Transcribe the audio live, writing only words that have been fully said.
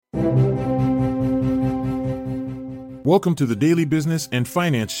Welcome to the Daily Business and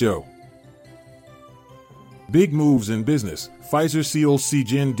Finance Show. Big moves in business: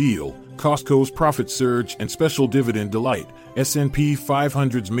 Pfizer-Seagen Deal, Costco's profit surge and special dividend delight, S&P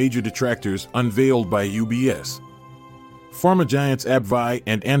 500's major detractors unveiled by UBS. Pharma giants AbbVie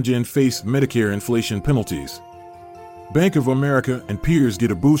and Amgen face Medicare inflation penalties. Bank of America and peers get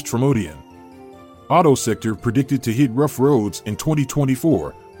a boost from Odeon. Auto sector predicted to hit rough roads in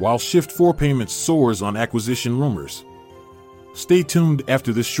 2024, while Shift 4 payments soars on acquisition rumors. Stay tuned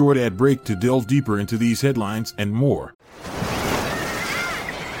after this short ad break to delve deeper into these headlines and more.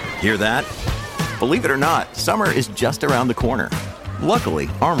 Hear that? Believe it or not, summer is just around the corner. Luckily,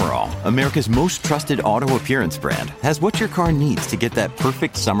 Armor All, America's most trusted auto appearance brand, has what your car needs to get that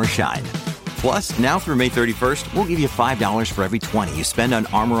perfect summer shine. Plus, now through May 31st, we'll give you $5 for every $20 you spend on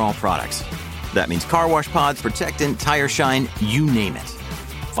Armor All products. That means car wash pods, protectant, tire shine, you name it.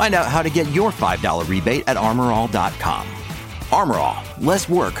 Find out how to get your $5 rebate at armorall.com. Armor All, less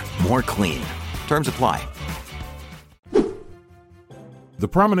work, more clean. Terms apply. The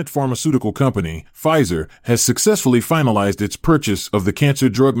prominent pharmaceutical company, Pfizer, has successfully finalized its purchase of the cancer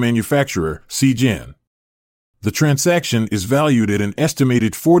drug manufacturer, Seagen. The transaction is valued at an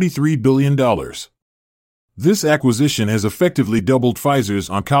estimated $43 billion. This acquisition has effectively doubled Pfizer's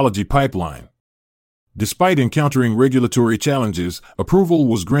oncology pipeline. Despite encountering regulatory challenges, approval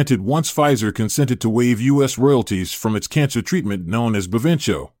was granted once Pfizer consented to waive U.S. royalties from its cancer treatment known as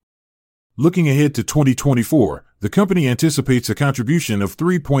Bavencio. Looking ahead to 2024, the company anticipates a contribution of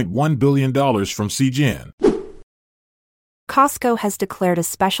 $3.1 billion from Seagen. Costco has declared a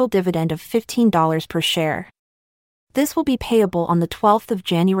special dividend of $15 per share. This will be payable on the 12th of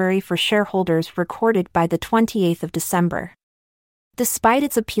January for shareholders recorded by the 28th of December. Despite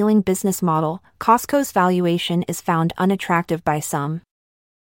its appealing business model, Costco's valuation is found unattractive by some.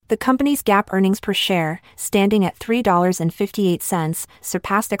 The company's GAAP earnings per share, standing at $3.58,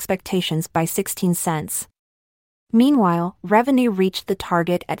 surpassed expectations by 16 cents. Meanwhile, revenue reached the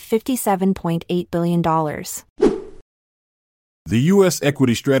target at $57.8 billion. The U.S.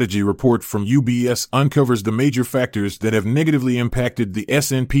 Equity Strategy Report from UBS uncovers the major factors that have negatively impacted the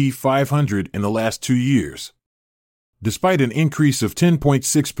S&P 500 in the last 2 years. Despite an increase of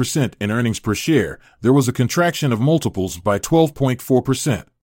 10.6% in earnings per share, there was a contraction of multiples by 12.4%.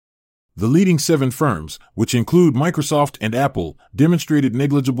 The leading 7 firms, which include Microsoft and Apple, demonstrated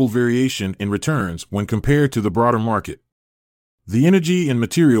negligible variation in returns when compared to the broader market. The energy and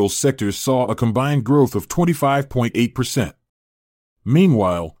materials sectors saw a combined growth of 25.8%.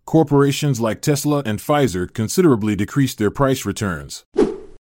 Meanwhile, corporations like Tesla and Pfizer considerably decreased their price returns.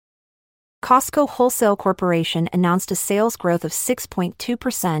 Costco Wholesale Corporation announced a sales growth of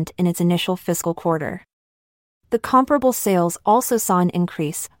 6.2% in its initial fiscal quarter. The comparable sales also saw an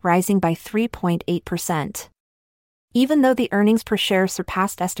increase, rising by 3.8%. Even though the earnings per share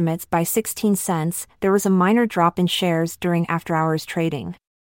surpassed estimates by 16 cents, there was a minor drop in shares during after-hours trading.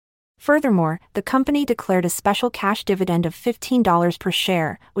 Furthermore, the company declared a special cash dividend of $15 per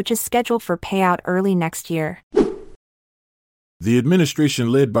share, which is scheduled for payout early next year. The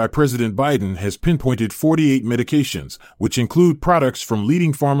administration led by President Biden has pinpointed 48 medications, which include products from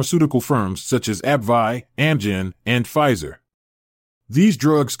leading pharmaceutical firms such as AbbVie, Amgen, and Pfizer. These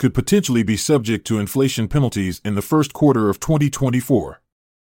drugs could potentially be subject to inflation penalties in the first quarter of 2024.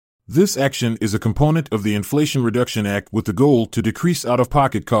 This action is a component of the Inflation Reduction Act with the goal to decrease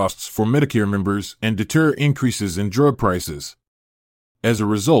out-of-pocket costs for Medicare members and deter increases in drug prices. As a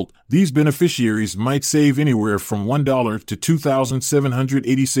result, these beneficiaries might save anywhere from $1 to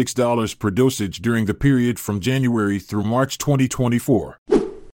 $2,786 per dosage during the period from January through March 2024.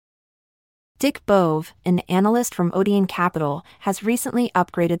 Dick Bove, an analyst from Odeon Capital, has recently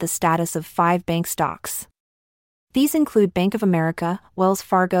upgraded the status of 5 bank stocks. These include Bank of America, Wells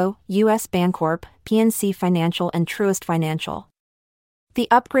Fargo, U.S. Bancorp, PNC Financial and Truist Financial. The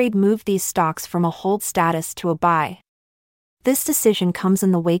upgrade moved these stocks from a hold status to a buy. This decision comes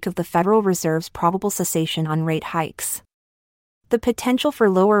in the wake of the Federal Reserve's probable cessation on rate hikes. The potential for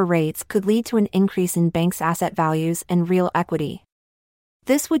lower rates could lead to an increase in banks' asset values and real equity.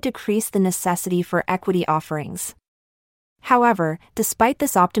 This would decrease the necessity for equity offerings. However, despite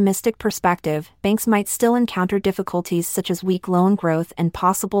this optimistic perspective, banks might still encounter difficulties such as weak loan growth and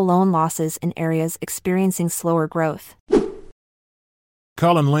possible loan losses in areas experiencing slower growth.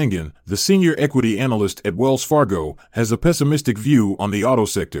 Colin Langan, the senior equity analyst at Wells Fargo, has a pessimistic view on the auto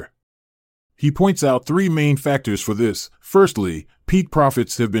sector. He points out 3 main factors for this. Firstly, peak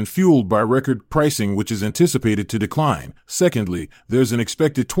profits have been fueled by record pricing, which is anticipated to decline. Secondly, there's an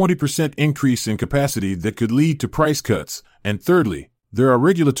expected 20% increase in capacity that could lead to price cuts. And thirdly, there are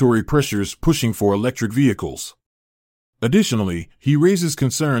regulatory pressures pushing for electric vehicles. Additionally, he raises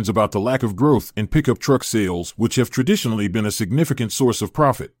concerns about the lack of growth in pickup truck sales, which have traditionally been a significant source of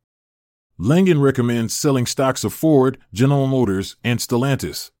profit. Langen recommends selling stocks of Ford, General Motors, and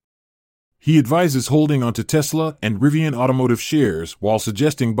Stellantis. He advises holding onto Tesla and Rivian Automotive shares while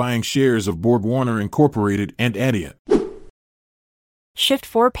suggesting buying shares of BorgWarner Incorporated and Adient.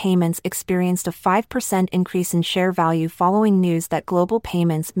 Shift4 Payments experienced a 5% increase in share value following news that Global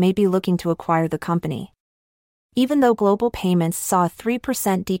Payments may be looking to acquire the company. Even though Global Payments saw a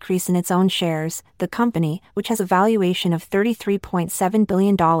 3% decrease in its own shares, the company, which has a valuation of $33.7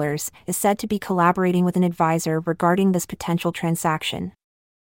 billion, is said to be collaborating with an advisor regarding this potential transaction.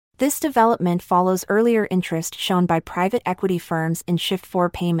 This development follows earlier interest shown by private equity firms in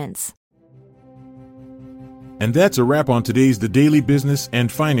Shift4 Payments. And that's a wrap on today's The Daily Business and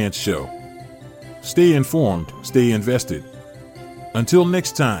Finance Show. Stay informed, stay invested. Until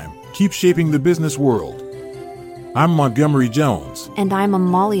next time, keep shaping the business world. I'm Montgomery Jones. And I'm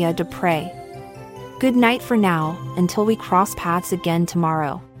Amalia Dupre. Good night for now, until we cross paths again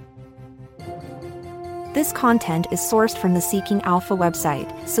tomorrow. This content is sourced from the Seeking Alpha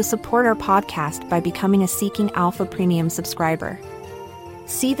website, so support our podcast by becoming a Seeking Alpha Premium subscriber.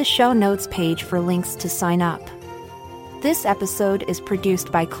 See the show notes page for links to sign up. This episode is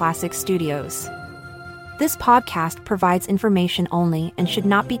produced by Classic Studios. This podcast provides information only and should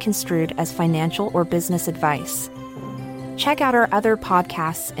not be construed as financial or business advice. Check out our other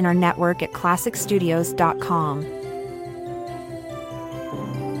podcasts in our network at classicstudios.com.